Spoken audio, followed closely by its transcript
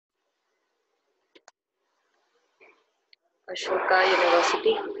Ashoka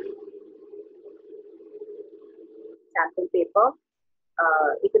University, sample paper,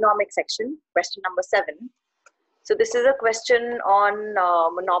 economic section, question number 7. So this is a question on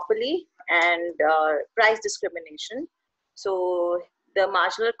monopoly and price discrimination. So the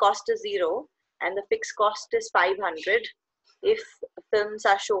marginal cost is 0 and the fixed cost is 500 if films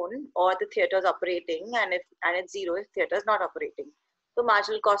are shown or the theater is operating, and it's 0 if theater is not operating. So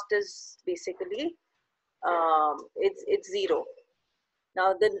marginal cost is basically it's 0.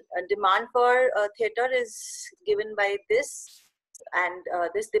 Now the demand for theater is given by this, and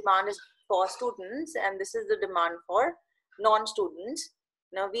this demand is for students, and this is the demand for non-students.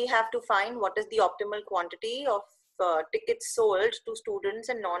 Now we have to find what is the optimal quantity of tickets sold to students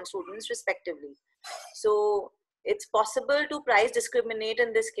and non-students respectively. So it's possible to price discriminate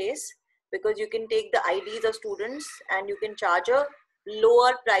in this case, because you can take the IDs of students and you can charge a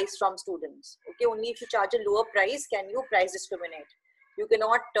lower price from students. Okay, only if you charge a lower price can you price discriminate. You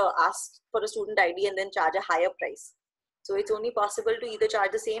cannot ask for a student ID and then charge a higher price. So it's only possible to either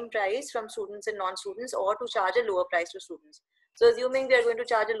charge the same price from students and non-students, or to charge a lower price to students. So assuming we are going to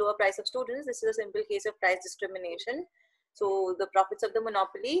charge a lower price of students, this is a simple case of price discrimination. So the profits of the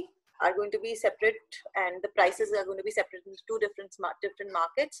monopoly are going to be separate, and the prices are going to be separate into two different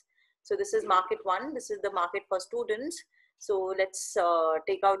markets. So this is market 1, this is the market for students. So let's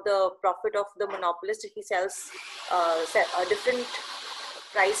take out the profit of the monopolist if he sells a different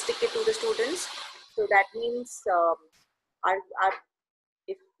price ticket to the students. So that means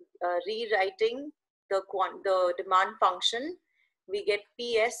if rewriting the demand function, we get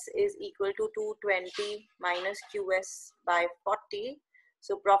PS is equal to 220 minus QS by 40.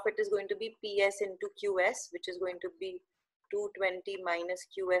 So profit is going to be PS into QS, which is going to be 220 minus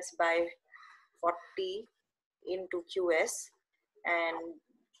QS by 40 into QS, and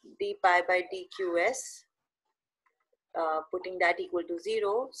d pi by dQS, putting that equal to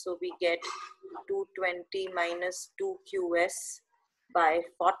 0. So we get 220 minus 2QS by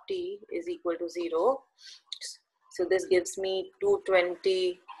 40 is equal to 0. So this gives me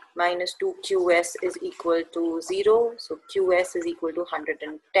 220 minus 2QS is equal to 0. So QS is equal to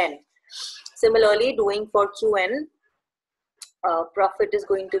 110. Similarly, doing for QN, profit is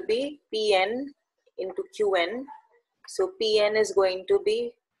going to be PN into QN. So PN is going to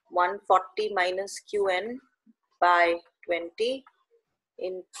be 140 minus QN by 20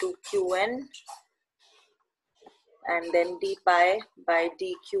 into QN, and then d pi by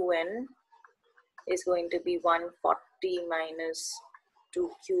dQN is going to be 140 minus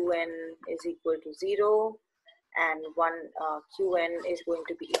 2QN is equal to 0, and QN is going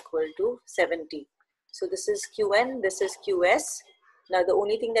to be equal to 70. So this is QN, this is QS. Now the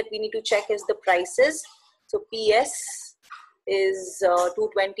only thing that we need to check is the prices. So PS is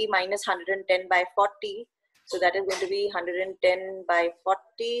 220 minus 110 by 40. So that is going to be 110 by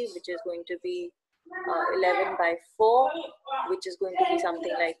 40, which is going to be 11 by 4, which is going to be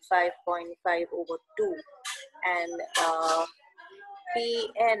something like 5.5 over 2. And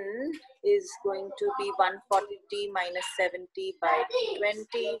PN is going to be 140 minus 70 by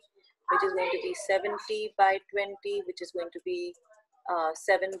 20, which is going to be 70 by 20, which is going to be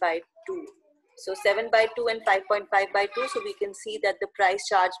 7 by 2. So 7 by 2 and 5.5 by 2. So we can see that the price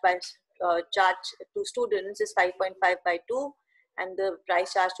charged by charge to students is 5.5 by 2, and the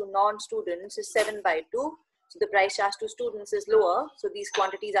price charged to non-students is 7 by 2. So the price charged to students is lower. So these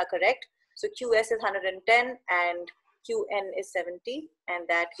quantities are correct. So QS is 110 and QN is 70, and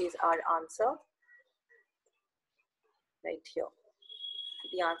that is our answer right here.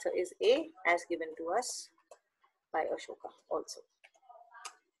 The answer is A, as given to us by Ashoka also.